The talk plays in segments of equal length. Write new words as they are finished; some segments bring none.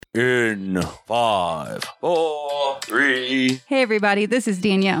In 5, 4, 3. Hey everybody, this is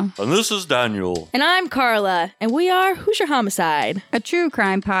Danielle. And this is Daniel. And I'm Carla, and we are Hoosier Homicide. A true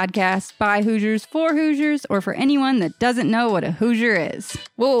crime podcast by Hoosiers for Hoosiers, or for anyone that doesn't know what a Hoosier is.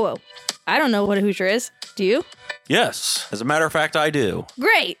 Whoa. I don't know what a Hoosier is. Do you? Yes, as a matter of fact, I do.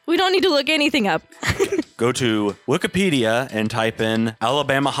 Great. We don't need to look anything up. Go to Wikipedia and type in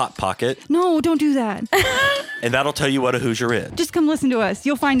Alabama Hot Pocket, No, don't do that. and that'll tell you what a Hoosier is. Just come listen to us.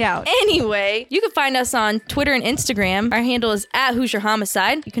 You'll find out. Anyway, you can find us on Twitter and Instagram. Our handle is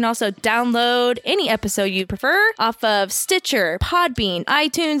 @HoosierHomicide. You can also download any episode you prefer off of Stitcher, Podbean,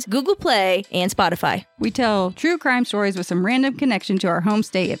 iTunes, Google Play, and Spotify. We tell true crime stories with some random connection to our home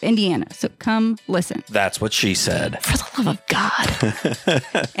state of Indiana, so come listen. That's what she said. For the love of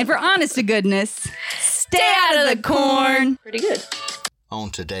God. And for honest to goodness, Stay out of the corn. Pretty good.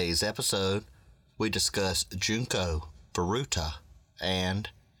 On today's episode, we discuss Junko Furuta and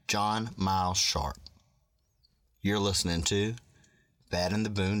John Miles Sharp. You're listening to Bad in the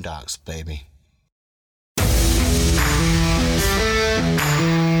Boondocks, baby.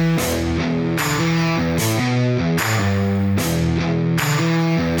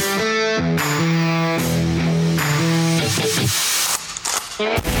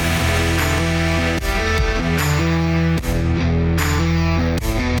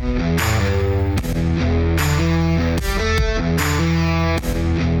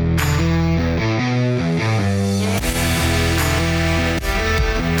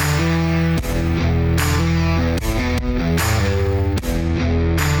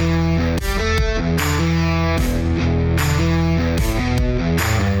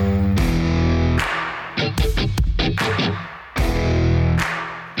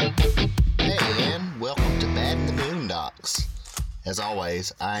 As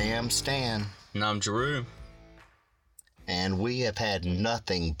always, I am Stan. And I'm Drew. And we have had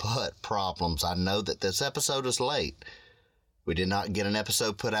nothing but problems. I know that this episode is late. We did not get an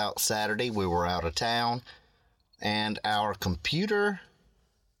episode put out Saturday. We were out of town. And our computer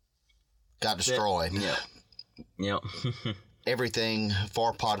got destroyed. Yep. Everything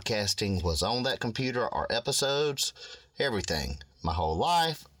for podcasting was on that computer. Our episodes, everything. My whole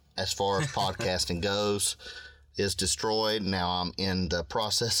life, as far as podcasting goes, is destroyed. Now I'm in the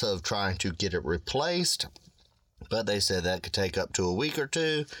process of trying to get it replaced, but they said that could take up to a week or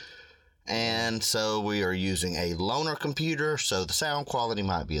two, and so we are using a loaner computer, so the sound quality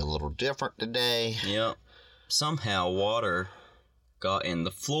might be a little different today. Yep. Somehow water got in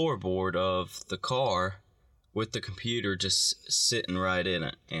the floorboard of the car with the computer just sitting right in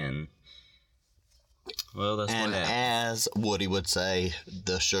it, and well, that's and what happened. As Woody would say,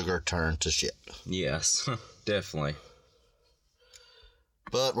 the sugar turned to shit. Yes. Definitely.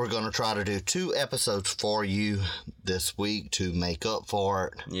 But we're going to try to do 2 episodes for you this week to make up for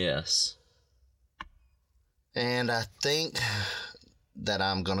it. Yes. And I think that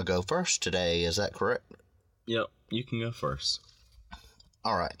I'm going to go first today. Is that correct? Yep. You can go first.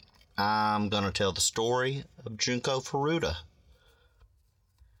 All right. I'm going to tell the story of Junko Furuta.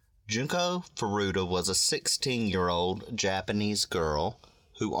 Junko Furuta was a 16-year-old Japanese girl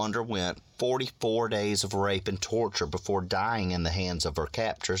who underwent 44 days of rape and torture before dying in the hands of her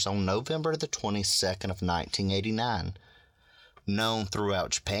captors on November the 22nd of 1989. Known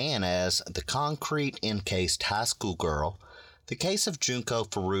throughout Japan as the concrete encased high school girl, the case of Junko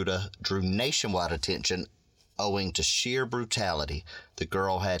Furuta drew nationwide attention owing to sheer brutality the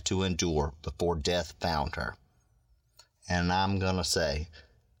girl had to endure before death found her. And I'm gonna say,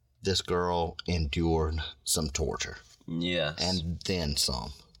 this girl endured some torture. Yes. And then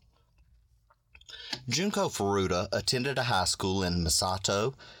some. Junko Furuta attended a high school in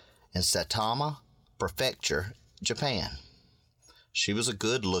Misato in Saitama Prefecture, Japan. She was a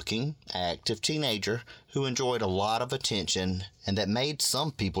good-looking, active teenager who enjoyed a lot of attention and that made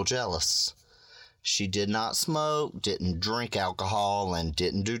some people jealous. She did not smoke, didn't drink alcohol, and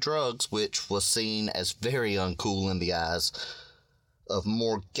didn't do drugs, which was seen as very uncool in the eyes of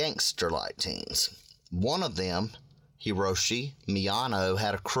more gangster-like teens. One of them, Hiroshi Miyano,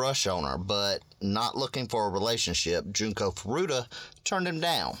 had a crush on her, but not looking for a relationship, Junko Furuta turned him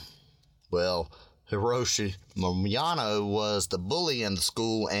down. Well, Hiroshi Miyano was the bully in the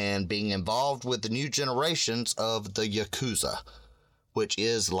school and being involved with the new generations of the Yakuza, which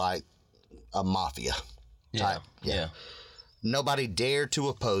is like a mafia type. Yeah. Nobody dared to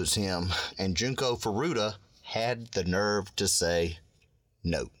oppose him, and Junko Furuta had the nerve to say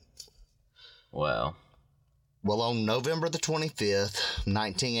no. Wow. Well, on November the 25th,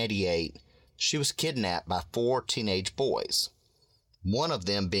 1988, she was kidnapped by 4 teenage boys, one of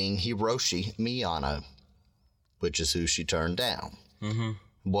them being Hiroshi Miyano, which is who she turned down. Mm-hmm.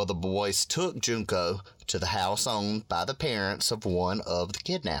 Well, the boys took Junko to the house owned by the parents of one of the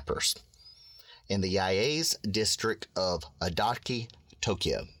kidnappers in the Yaesu district of Adachi,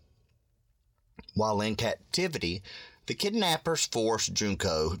 Tokyo. While in captivity, the kidnappers forced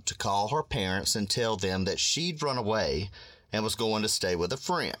Junko to call her parents and tell them that she'd run away and was going to stay with a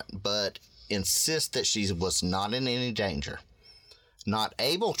friend, but insist that she was not in any danger. Not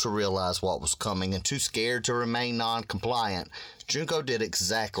able to realize what was coming and too scared to remain non-compliant, Junko did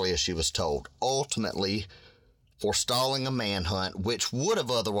exactly as she was told, ultimately forestalling a manhunt which would have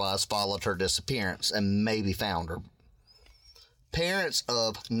otherwise followed her disappearance and maybe found her. Parents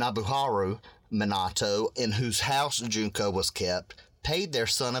of Nobuharu Minato, in whose house Junko was kept, paid their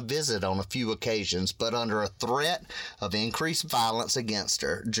son a visit on a few occasions, but under a threat of increased violence against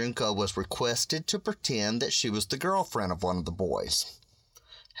her, Junko was requested to pretend that she was the girlfriend of one of the boys.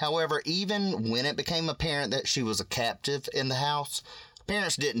 However, even when it became apparent that she was a captive in the house,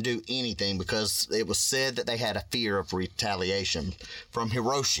 parents didn't do anything because it was said that they had a fear of retaliation from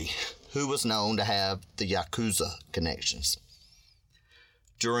Hiroshi, who was known to have the Yakuza connections.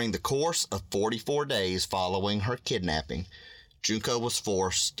 During the course of 44 days following her kidnapping, Junko was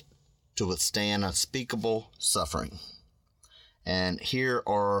forced to withstand unspeakable suffering. And here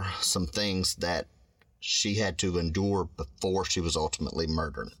are some things that she had to endure before she was ultimately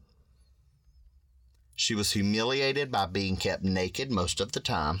murdered. She was humiliated by being kept naked most of the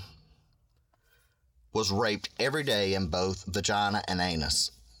time, was raped every day in both vagina and anus.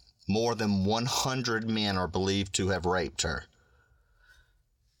 More than 100 men are believed to have raped her.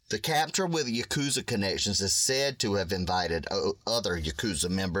 The captor with Yakuza connections is said to have invited other Yakuza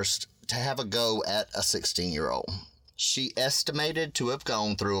members to have a go at a 16-year-old. She estimated to have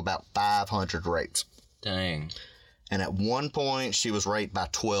gone through about 500 rapes. Dang. And at one point, she was raped by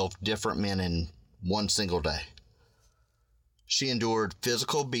 12 different men in one single day. She endured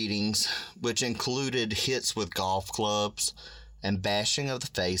physical beatings, which included hits with golf clubs and bashing of the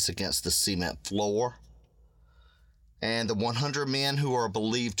face against the cement floor. And the 100 men who are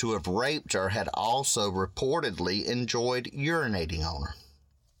believed to have raped her had also reportedly enjoyed urinating on her.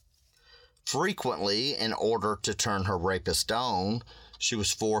 Frequently, in order to turn her rapist on, she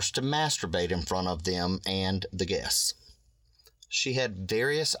was forced to masturbate in front of them and the guests. She had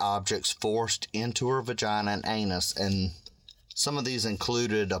various objects forced into her vagina and anus, and some of these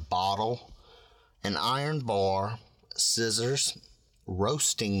included a bottle, an iron bar, scissors,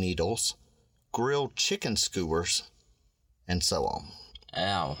 roasting needles, grilled chicken skewers, and so on.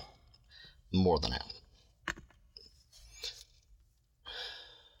 Ow. More than ow.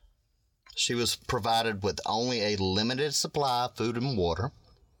 She was provided with only a limited supply of food and water.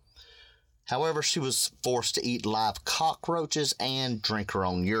 However, she was forced to eat live cockroaches and drink her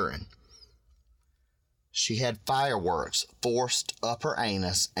own urine. She had fireworks forced up her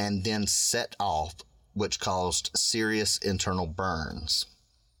anus and then set off, which caused serious internal burns.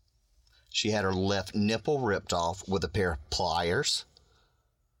 She had her left nipple ripped off with a pair of pliers.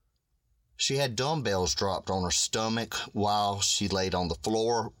 She had dumbbells dropped on her stomach while she laid on the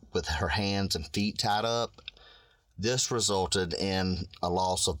floor with her hands and feet tied up. This resulted in a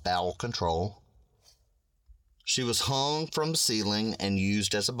loss of bowel control. She was hung from the ceiling and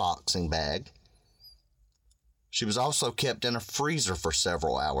used as a boxing bag. She was also kept in a freezer for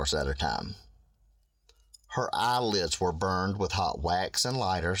several hours at a time. Her eyelids were burned with hot wax and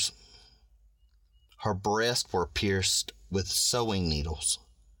lighters. Her breasts were pierced with sewing needles.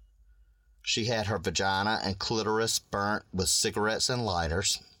 She had her vagina and clitoris burnt with cigarettes and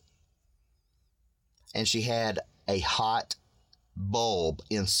lighters. And she had a hot bulb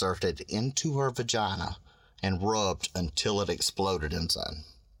inserted into her vagina and rubbed until it exploded inside.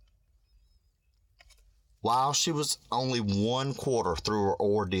 While she was only 1/4 through her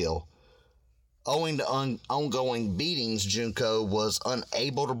ordeal, owing to ongoing beatings, Junko was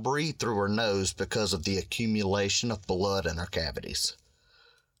unable to breathe through her nose because of the accumulation of blood in her cavities.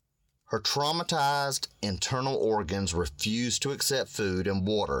 Her traumatized internal organs refused to accept food and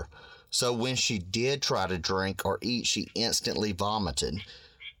water, so when she did try to drink or eat, she instantly vomited,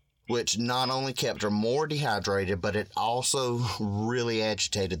 which not only kept her more dehydrated, but it also really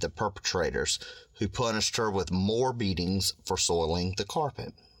agitated the perpetrators, who punished her with more beatings for soiling the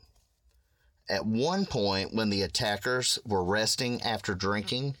carpet. At one point, when the attackers were resting after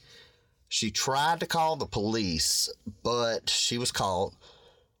drinking, she tried to call the police, but she was caught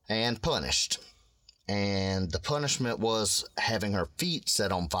and punished. And the punishment was having her feet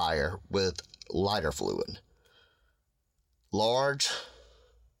set on fire with lighter fluid. Large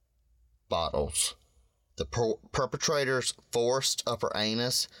bottles. The perpetrators forced up her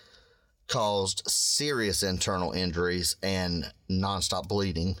anus, caused serious internal injuries and nonstop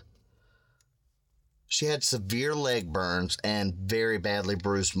bleeding. She had severe leg burns and very badly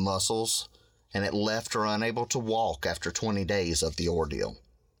bruised muscles, and it left her unable to walk after 20 days of the ordeal.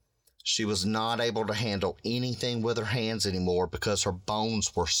 She was not able to handle anything with her hands anymore because her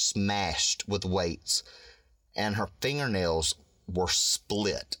bones were smashed with weights, and her fingernails were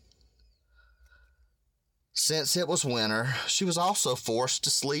split. Since it was winter, she was also forced to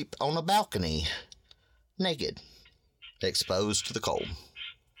sleep on a balcony, naked, exposed to the cold.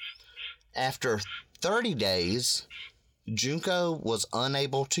 After 30 days, Junko was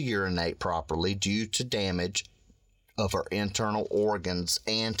unable to urinate properly due to damage of her internal organs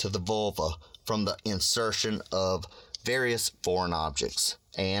and to the vulva from the insertion of various foreign objects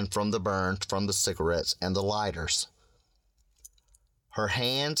and from the burns from the cigarettes and the lighters. Her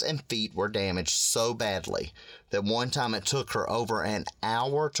hands and feet were damaged so badly that one time it took her over an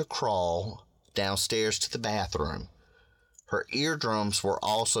hour to crawl downstairs to the bathroom. Her eardrums were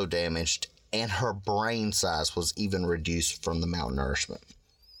also damaged, and her brain size was even reduced from the malnourishment.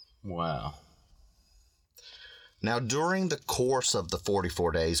 Wow. Now, during the course of the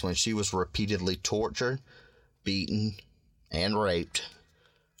 44 days when she was repeatedly tortured, beaten, and raped,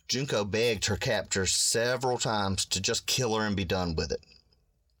 Junko begged her captors several times to just kill her and be done with it.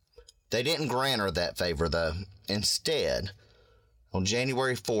 They didn't grant her that favor, though. Instead, on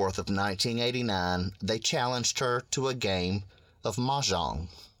January 4th of 1989, they challenged her to a game of mahjong.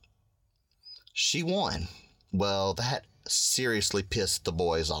 She won. Well, that seriously pissed the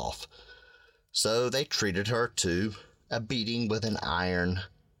boys off. So they treated her to a beating with an iron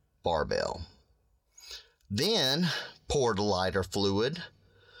barbell. Then poured lighter fluid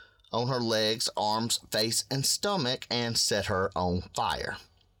on her legs, arms, face, and stomach and set her on fire.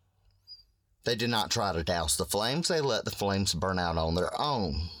 They did not try to douse the flames. They let the flames burn out on their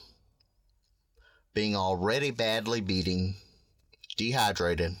own. Being already badly beaten,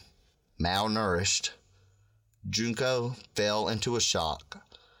 dehydrated, malnourished, Junko fell into a shock,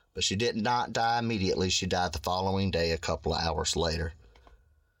 but she did not die immediately. She died the following day, a couple of hours later.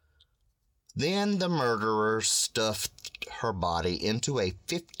 Then the murderers stuffed her body into a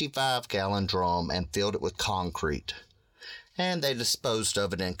 55-gallon drum and filled it with concrete, and they disposed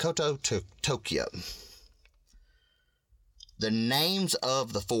of it in Koto, Tokyo. The names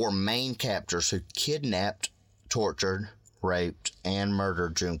of the 4 main captors who kidnapped, tortured, raped, and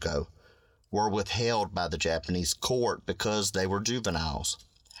murdered Junko were withheld by the Japanese court because they were juveniles.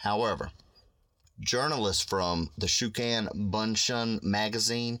 However, journalists from the Shukan Bunshun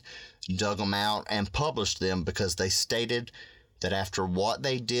magazine dug them out and published them because they stated that after what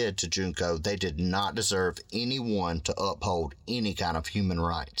they did to Junko, they did not deserve anyone to uphold any kind of human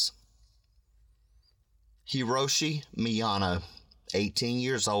rights. Hiroshi Miyano, 18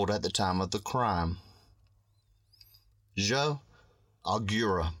 years old at the time of the crime. Jo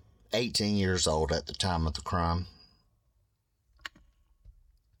Ogura, 18 years old at the time of the crime.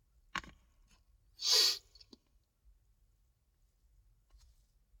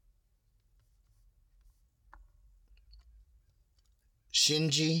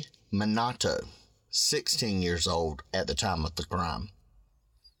 Shinji Minato, 16 years old at the time of the crime.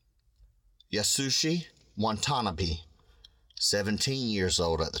 Yasushi Watanabe, 17 years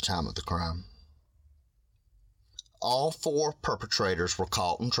old at the time of the crime. All 4 perpetrators were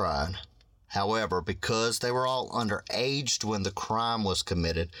caught and tried. However, because they were all underage when the crime was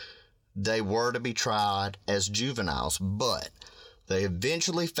committed, they were to be tried as juveniles, but they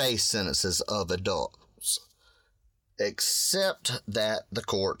eventually faced sentences of adults, except that the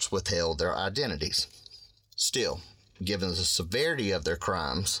courts withheld their identities. Still, given the severity of their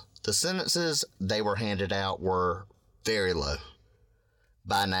crimes, the sentences they were handed out were very low.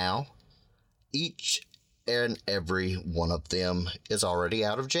 By now, each and every one of them is already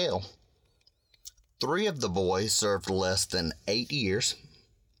out of jail. 3 of the boys served less than 8 years,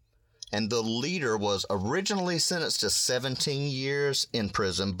 and the leader was originally sentenced to 17 years in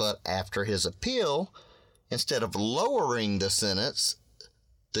prison, but after his appeal, instead of lowering the sentence,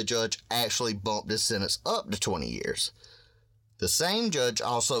 the judge actually bumped his sentence up to 20 years. The same judge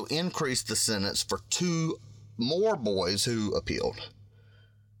also increased the sentence for 2 more boys who appealed.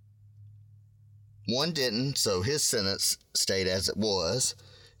 One didn't, so his sentence stayed as it was.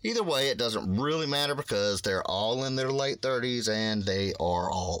 Either way, it doesn't really matter because they're all in their late 30s and they are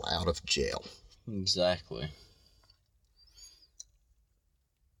all out of jail. Exactly.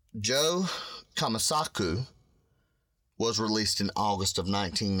 Joe Kamisaku was released in August of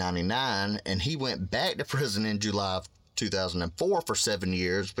 1999, and he went back to prison in July of 2004 for 7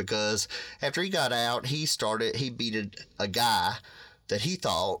 years because after he got out, he beat a guy that he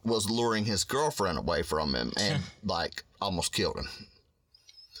thought was luring his girlfriend away from him and, like, almost killed him.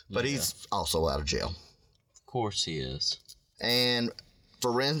 But he's also out of jail. Of course he is. And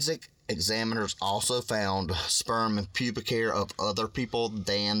forensic examiners also found sperm and pubic hair of other people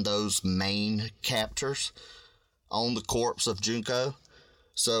than those main captors on the corpse of Junko.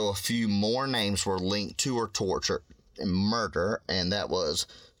 So a few more names were linked to her torture and murder, and that was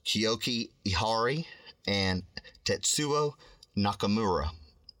Kyoki Ihari and Tetsuo Nakamura.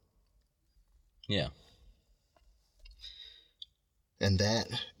 Yeah. And that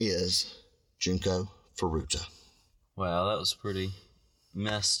is Junko Furuta. Wow, that was pretty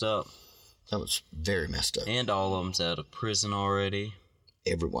messed up. That was very messed up. And all of them's out of prison already.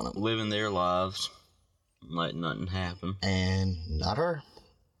 Every one of them. Living their lives like nothing happened. And not her.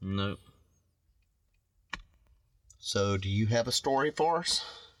 Nope. So, do you have a story for us?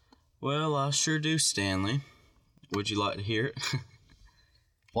 Well, I sure do, Stanley. Would you like to hear it?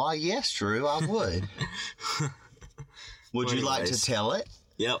 Why, yes, Drew, I would. Would you like to tell it?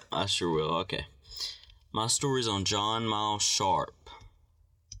 Yep, I sure will. Okay. My story's on John Miles Sharp.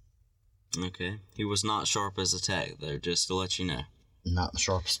 Okay. He was not sharp as a tack, though, just to let you know. Not the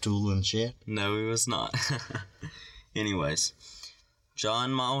sharpest tool in the shed? No, he was not. Anyways,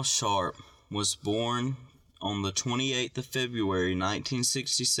 John Miles Sharp was born on the 28th of February,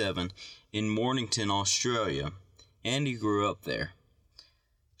 1967, in Mornington, Australia, and he grew up there.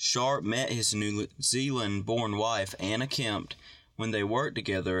 Sharp met his New Zealand-born wife, Anna Kemp, when they worked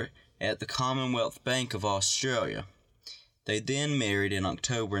together at the Commonwealth Bank of Australia. They then married in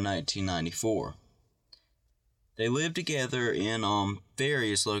October 1994. They lived together in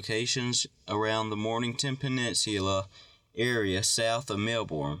various locations around the Mornington Peninsula area south of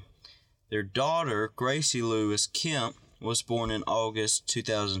Melbourne. Their daughter, Gracie Lewis Kemp, was born in August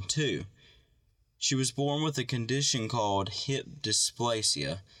 2002. She was born with a condition called hip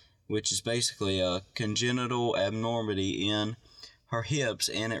dysplasia, which is basically a congenital abnormality in her hips,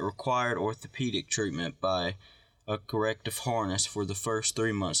 and it required orthopedic treatment by a corrective harness for the first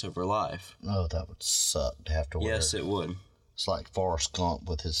 3 months of her life. Oh, that would suck to have to wear. Yes, it would. It's like Forrest Gump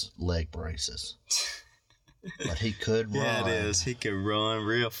with his leg braces. But he could run. Yeah, it is. He could run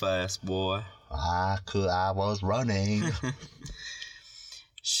real fast, boy. I was running.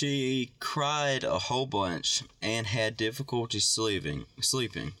 She cried a whole bunch and had difficulty sleeping.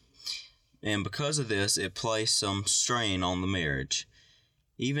 And because of this, it placed some strain on the marriage.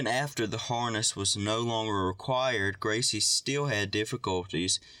 Even after the harness was no longer required, Gracie still had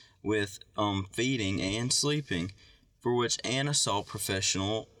difficulties with feeding and sleeping, for which Anna sought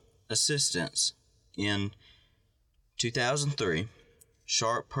professional assistance. In 2003,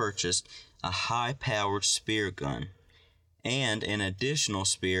 Sharp purchased a high-powered spear gun and an additional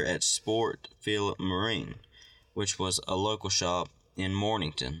spear at Sport Phillip Marine, which was a local shop in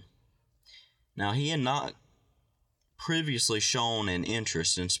Mornington. Now, he had not previously shown an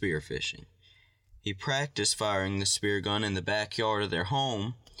interest in spearfishing. He practiced firing the spear gun in the backyard of their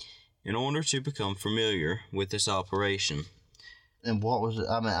home in order to become familiar with this operation. And what was it?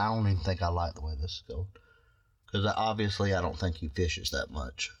 I mean, I don't even think I like the way this is going. Because obviously I don't think he fishes that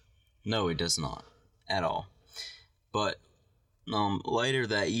much. No, he does not. At all. But later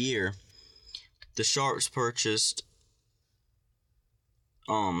that year, the Sharps purchased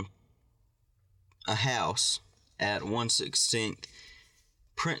a house at 116th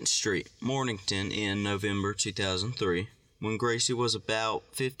Prince Street, Mornington, in November 2003, when Gracie was about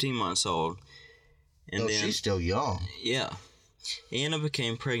 15 months old. And then, she's still young. Yeah. Anna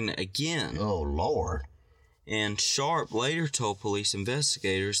became pregnant again. Oh, Lord. And Sharp later told police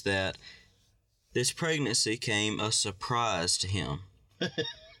investigators that this pregnancy came a surprise to him.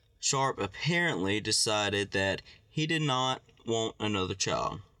 Sharp apparently decided that he did not want another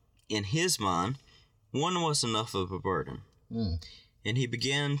child. In his mind, one was enough of a burden. And he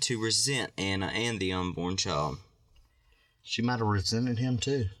began to resent Anna and the unborn child. She might have resented him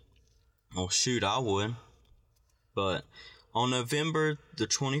too. Oh, shoot, I would. But on November the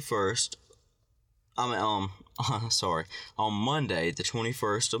 21st, on Monday, the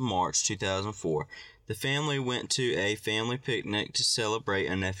 21st of March 2004, the family went to a family picnic to celebrate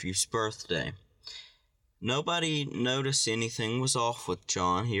a nephew's birthday. Nobody noticed anything was off with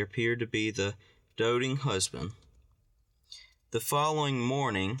John. He appeared to be the doting husband. The following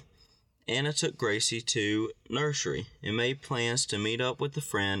morning, Anna took Gracie to nursery and made plans to meet up with a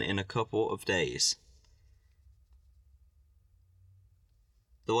friend in a couple of days.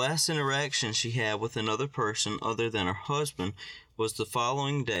 The last interaction she had with another person other than her husband was the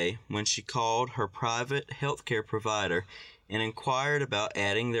following day, when she called her private healthcare provider and inquired about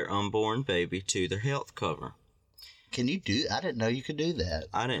adding their unborn baby to their health cover. Can you do? I didn't know you could do that.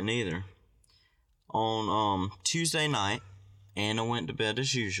 I didn't either. On Tuesday night, Anna went to bed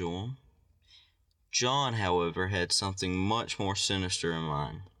as usual. John, however, had something much more sinister in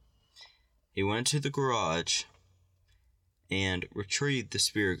mind. He went to the garage and retrieved the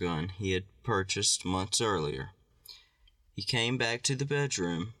spear gun he had purchased months earlier. He came back to the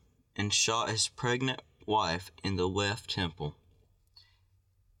bedroom and shot his pregnant wife in the left temple.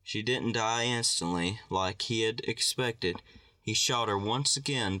 She didn't die instantly like he had expected. He shot her once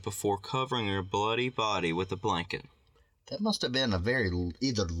again before covering her bloody body with a blanket. That must have been a very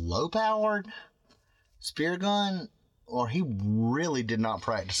either low-powered spear gun, or he really did not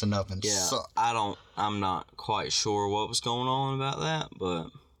practice enough and Yeah, sucked. I'm not quite sure what was going on about that, but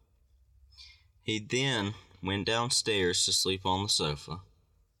he then went downstairs to sleep on the sofa.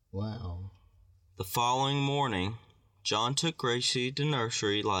 Wow. The following morning, John took Gracie to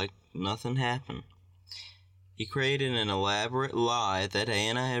nursery like nothing happened. He created an elaborate lie that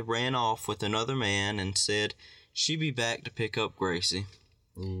Anna had ran off with another man and said she'd be back to pick up Gracie.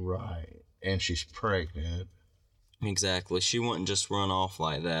 Right. And she's pregnant. Exactly. She wouldn't just run off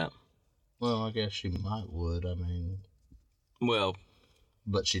like that. Well, I guess she would. I mean, Well,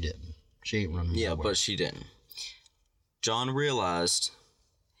 but she didn't. She ain't running yeah, nowhere. but she didn't. John realized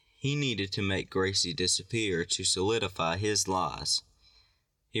he needed to make Gracie disappear to solidify his lies.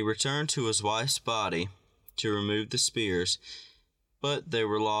 He returned to his wife's body to remove the spears, but they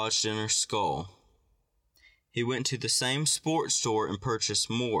were lodged in her skull. He went to the same sports store and purchased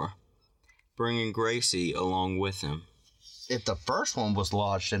more, bringing Gracie along with him. If the first one was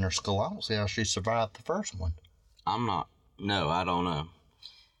lodged in her skull, I don't see how she survived the first one. I don't know.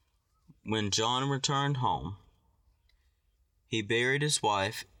 When John returned home, he buried his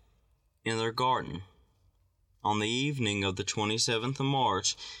wife in their garden. On the evening of the 27th of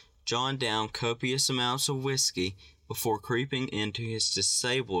March, John downed copious amounts of whiskey before creeping into his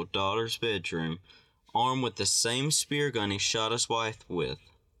disabled daughter's bedroom, armed with the same spear gun he shot his wife with.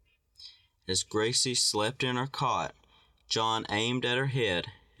 As Gracie slept in her cot, John aimed at her head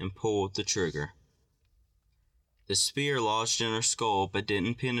and pulled the trigger. The spear lodged in her skull but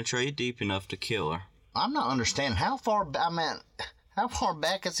didn't penetrate deep enough to kill her. I'm not understanding how far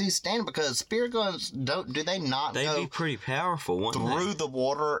back is he standing? Because spear guns do they not They'd go be pretty powerful, wouldn't through they? the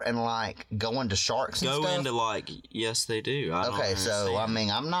water and like go into sharks and Go stuff? into yes, they do. I don't Okay, so I understand. mean,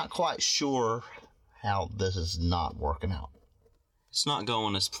 I'm not quite sure how this is not working out. It's not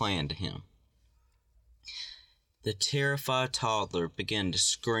going as planned to him. The terrified toddler began to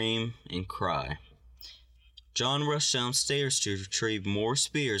scream and cry. John rushed downstairs to retrieve more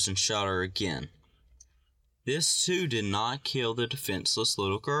spears and shot her again. This too did not kill the defenseless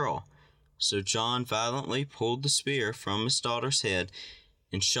little girl, so John violently pulled the spear from his daughter's head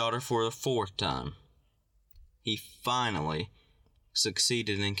and shot her for the fourth time. He finally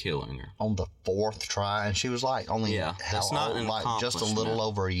succeeded in killing her. On the fourth try, and she was like only that's not an like just a little accomplishment.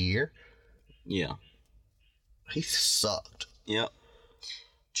 over a year. Yeah. He sucked. Yep.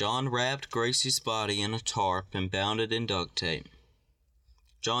 John wrapped Gracie's body in a tarp and bound it in duct tape.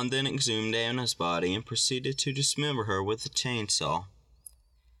 John then exhumed Anna's body and proceeded to dismember her with a chainsaw.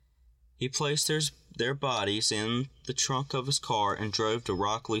 He placed their bodies in the trunk of his car and drove to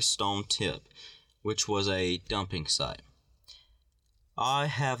Rockley Stone Tip, which was a dumping site. "I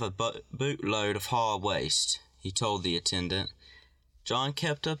have a bootload of hard waste," he told the attendant. John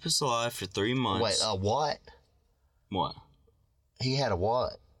kept up his lie for 3 months. Wait, a what? What? He had a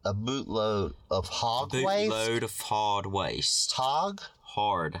what? A bootload of hog waste? Bootload of hard waste. Hog?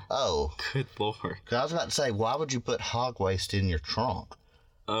 Hard. Oh. Good lord. 'Cause I was about to say, why would you put hog waste in your trunk?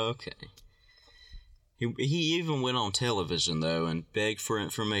 Okay. He even went on television, though, and begged for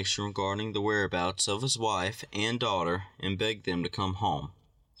information regarding the whereabouts of his wife and daughter and begged them to come home.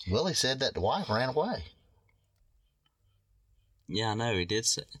 Well, he said that the wife ran away. Yeah, I know, he did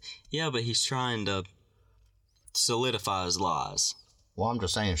say. Yeah, but he's trying to solidify his lies. Well, I'm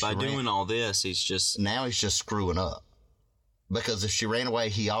just saying, By doing all this, he's just... now he's just screwing up. Because if she ran away,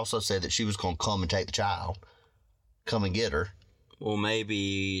 he also said that she was going to come and take the child. Come and get her. Well,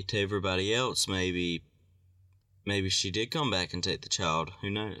 maybe to everybody else, maybe she did come back and take the child. Who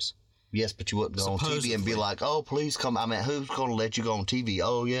knows? Yes, but you wouldn't go on TV and be Supposedly. like, oh, please come. I mean, who's going to let you go on TV?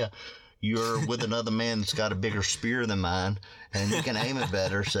 Oh, yeah, you're with another man that's got a bigger spear than mine, and you can aim it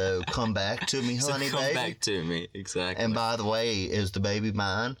better, so come back to me, honey, so come baby. back to me, exactly. And by the way, is the baby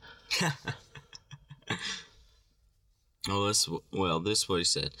mine? This is what he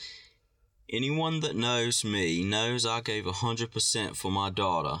said. "Anyone that knows me knows I gave 100% for my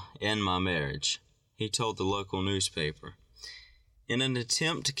daughter and my marriage," he told the local newspaper. In an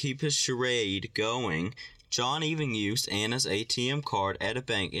attempt to keep his charade going, John even used Anna's ATM card at a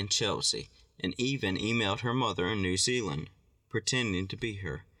bank in Chelsea and even emailed her mother in New Zealand, pretending to be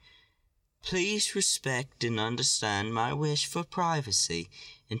her. Please respect and understand my wish for privacy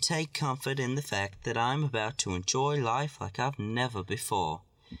and take comfort in the fact that I'm about to enjoy life like I've never before.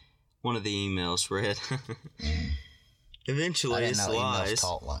 One of the emails read. Eventually, his lies.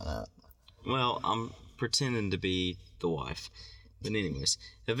 Talk like that. Well, I'm pretending to be the wife. But anyways,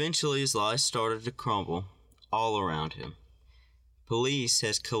 eventually his lies started to crumble all around him. Police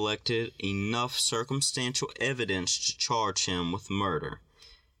has collected enough circumstantial evidence to charge him with murder.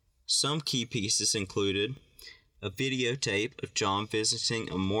 Some key pieces included a videotape of John visiting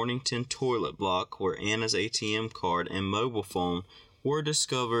a Mornington toilet block where Anna's ATM card and mobile phone were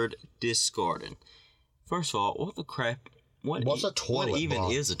discovered discarded. First of all, what the crap? What's a toilet What even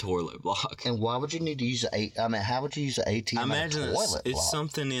block? is a toilet block? And why would you need to use how would you use an ATM I imagine at a toilet it's block?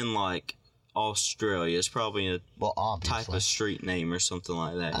 something in like Australia. It's probably a Well, obviously. type of street name or something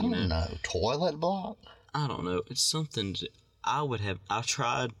like that. I you don't know? know. Toilet block? I don't know. It's something I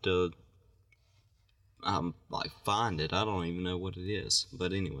tried to like find it. I don't even know what it is.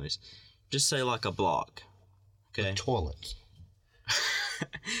 But anyways, just say like a block. Okay. Toilets.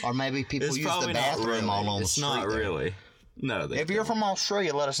 Or maybe people It's use the probably not bathroom really. on the It's street. not there. really. No. If you're from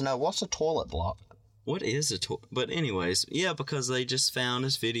Australia, let us know. What's a toilet block? What is a toilet? But anyways, yeah, because they just found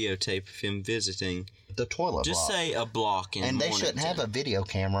this videotape of him visiting. The toilet Just block. say a block in And they shouldn't have a Mornington. video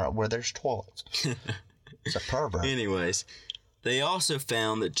camera where there's toilets. It's a pervert. Anyways, they also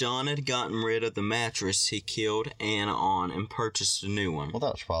found that John had gotten rid of the mattress he killed Anna on and purchased a new one Well,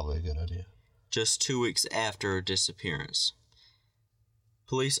 that was probably a good idea. just 2 weeks after her disappearance.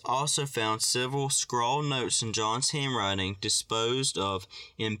 Police also found several scrawled notes in John's handwriting disposed of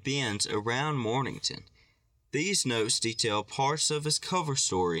in bins around Mornington. These notes detail parts of his cover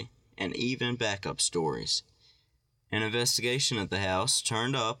story and even backup stories. An investigation at the house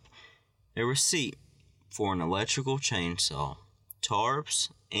turned up a receipt for an electrical chainsaw, tarps,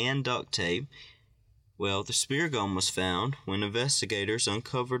 and duct tape. Well, the spear gun was found when investigators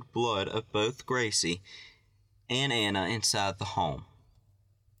uncovered blood of both Gracie and Anna inside the home.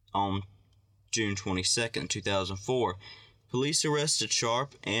 On June 22nd, 2004, police arrested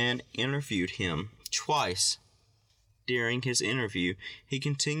Sharp and interviewed him twice. During his interview, he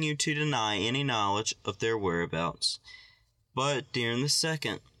continued to deny any knowledge of their whereabouts. But during the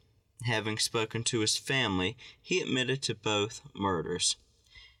second, having spoken to his family, he admitted to both murders.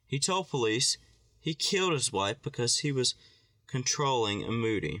 He told police he killed his wife because he was controlling and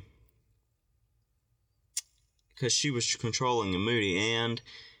moody. Because she was controlling and moody, and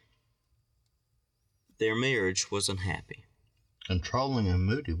their marriage was unhappy. Controlling and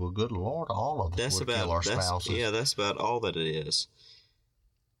moody. Well, good Lord, all of us That's would about kill our spouses. that's about all that it is.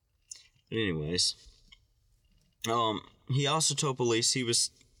 But anyways, he also told police he was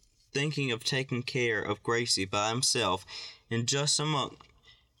thinking of taking care of Gracie by himself, and just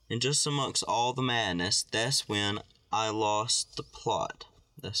amongst all the madness, that's when I lost the plot.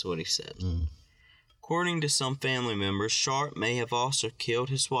 That's what he said. According to some family members, Sharp may have also killed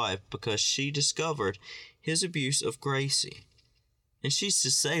his wife because she discovered his abuse of Gracie. And she's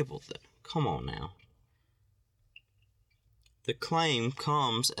disabled, though. Come on now. The claim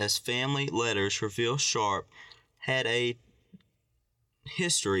comes as family letters reveal Sharp had a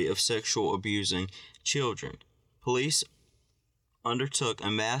history of sexual abusing children. Police undertook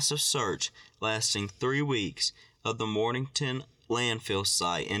a massive search lasting 3 weeks of the Mornington landfill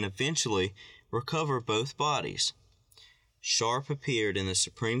site and eventually recovered both bodies. Sharp appeared in the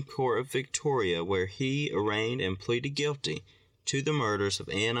Supreme Court of Victoria, where he arraigned and pleaded guilty to the murders of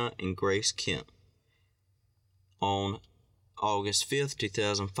Anna and Grace Kemp. On August 5th,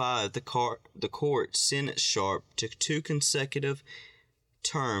 2005, the court sentenced Sharp to 2 consecutive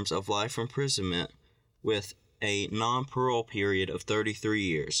terms of life imprisonment with a non-parole period of 33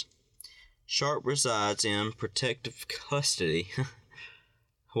 years. Sharp resides in protective custody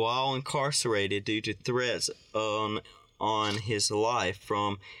while incarcerated due to threats on his life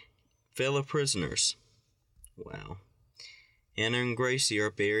from fellow prisoners. Wow. Anna and Gracie are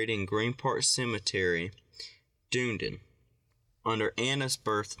buried in Green Park Cemetery, Dunedin, under Anna's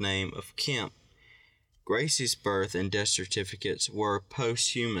birth name of Kemp. Gracie's birth and death certificates were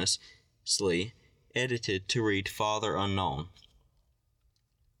posthumously edited to read Father Unknown.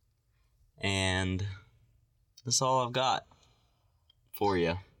 And that's all I've got for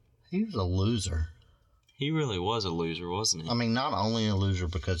you. He was a loser. He really was a loser, wasn't he? I mean, not only a loser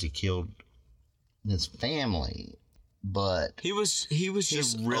because he killed his family, but He was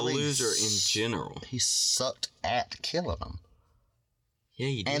just really a loser in general. he sucked at killing them. Yeah,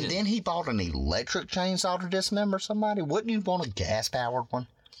 you did. And then he bought an electric chainsaw to dismember somebody. Wouldn't you want a gas-powered one?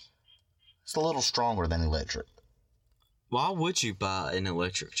 It's a little stronger than electric. Why would you buy an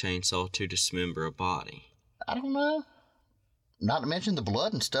electric chainsaw to dismember a body? I don't know. Not to mention the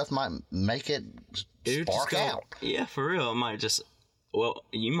blood and stuff might make it spark out. Yeah, for real. It might just... Well,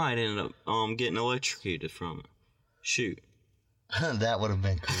 you might end up getting electrocuted from it. Shoot. That would have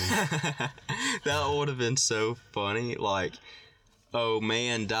been cool. That would have been so funny. Like,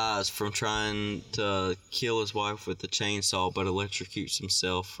 man dies from trying to kill his wife with the chainsaw, but electrocutes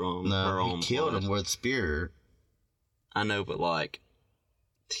himself from her own he killed blood. him with spear. I know, but like,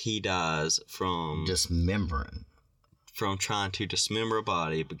 he dies from Dismembering. From trying to dismember a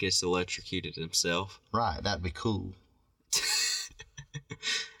body, but gets electrocuted himself. Right, that'd be cool.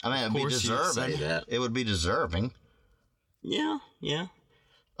 I mean, it'd be course you'd deserving. say that. It would be deserving. Yeah.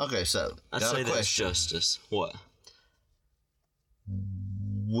 Okay, so I'd got say a that's question. justice. What?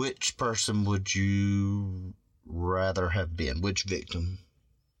 Which person would you rather have been? Which victim?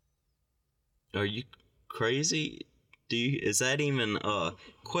 Are you crazy? Is that even a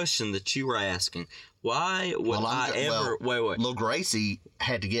question that you were asking? Why would wait. Lil Gracie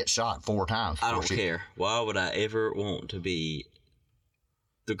had to get shot 4 times. I don't care. Why would I ever want to be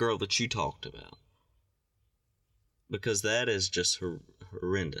the girl that you talked about? Because that is just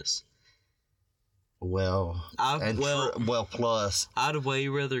horrendous. Well, plus I'd way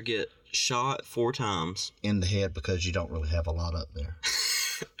rather get shot 4 times in the head because you don't really have a lot up there.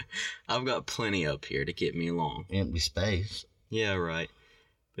 I've got plenty up here to get me along. Empty space. Yeah, right.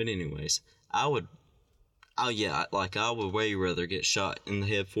 But anyways, I would way rather get shot in the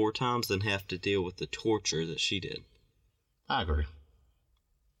head 4 times than have to deal with the torture that she did. I agree.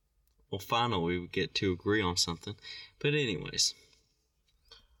 Well, finally we get to agree on something. But anyways.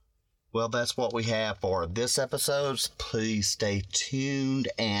 Well, that's what we have for this episode. Please stay tuned.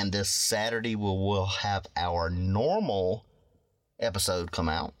 And this Saturday we'll have our normal episode come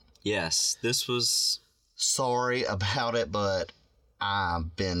out. Yes, this was... Sorry about it, but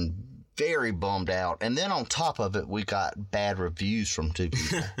I've been very bummed out. And then on top of it, we got bad reviews from 2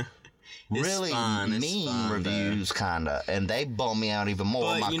 people. Really mean reviews, kind of. And they bummed me out even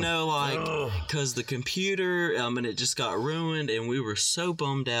more. But, because the computer, it just got ruined, and we were so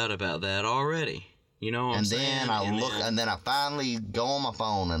bummed out about that already. You know what I'm saying? And then I finally go on my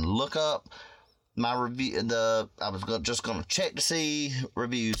phone and look up my review. I was just going to check to see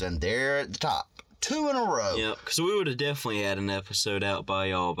reviews, and they're at the top. 2 in a row. Yeah, because we would have definitely had an episode out by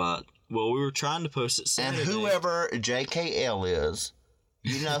y'all about... Well, we were trying to post it Saturday. And whoever JKL is...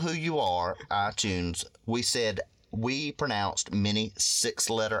 You know who you are, iTunes. We pronounced many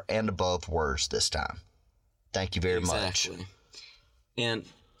 6-letter and above words this time. Thank you very much. Exactly. And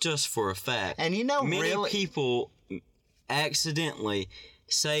just for a fact, and many people accidentally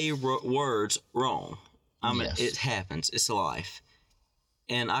say words wrong. Yes. It happens. It's life.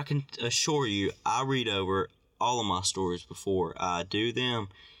 And I can assure you, I read over all of my stories before I do them,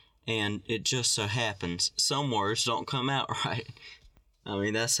 and it just so happens some words don't come out right.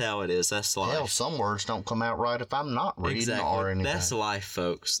 That's how it is. That's life. Hell, some words don't come out right if I'm not reading or anything. That's life,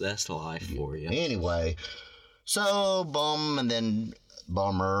 folks. That's life for you. Anyway, so bum and then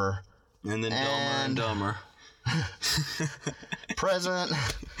bummer. And then dumber and dumber. Present.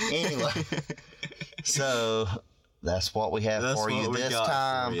 Anyway, so that's what we have for you this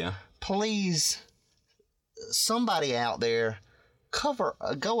time. Please, somebody out there,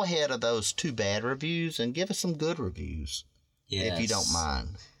 go ahead of those 2 bad reviews and give us some good reviews. Yes. If you don't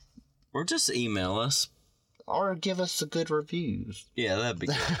mind. Or just email us. Or give us some good reviews. Yeah, that'd be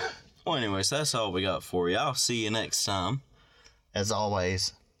good. Well, anyways, that's all we got for you. I'll see you next time. As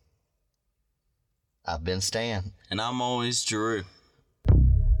always, I've been Stan. And I'm always Drew.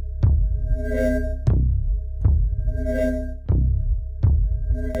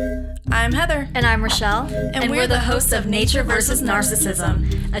 I'm Heather. And I'm Rochelle. And we're the hosts of Nature vs.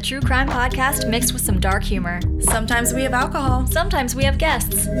 Narcissism, a true crime podcast mixed with some dark humor. Sometimes we have alcohol. Sometimes we have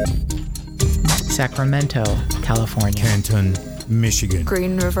guests. Sacramento, California. Canton, Michigan.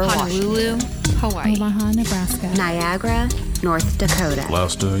 Green River, Honolulu, Hawaii. Omaha, Nebraska. Niagara, North Dakota.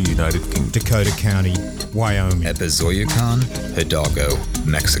 Gloucester, United Kingdom. Dakota County, Wyoming. Epizoyucan, Hidalgo,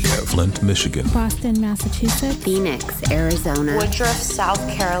 Mexico. Flint, Michigan. Boston, Massachusetts. Phoenix, Arizona. Woodruff, South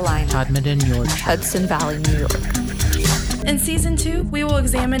Carolina. Edmonton, Georgia. Hudson Valley, New York. In Season 2, we will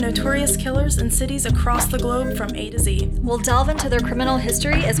examine notorious killers in cities across the globe from A to Z. We'll delve into their criminal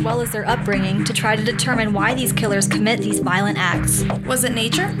history as well as their upbringing to try to determine why these killers commit these violent acts. Was it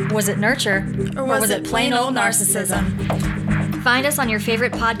nature? Was it nurture? Or was it plain old narcissism? Find us on your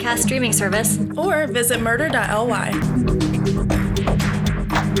favorite podcast streaming service. Or visit murder.ly.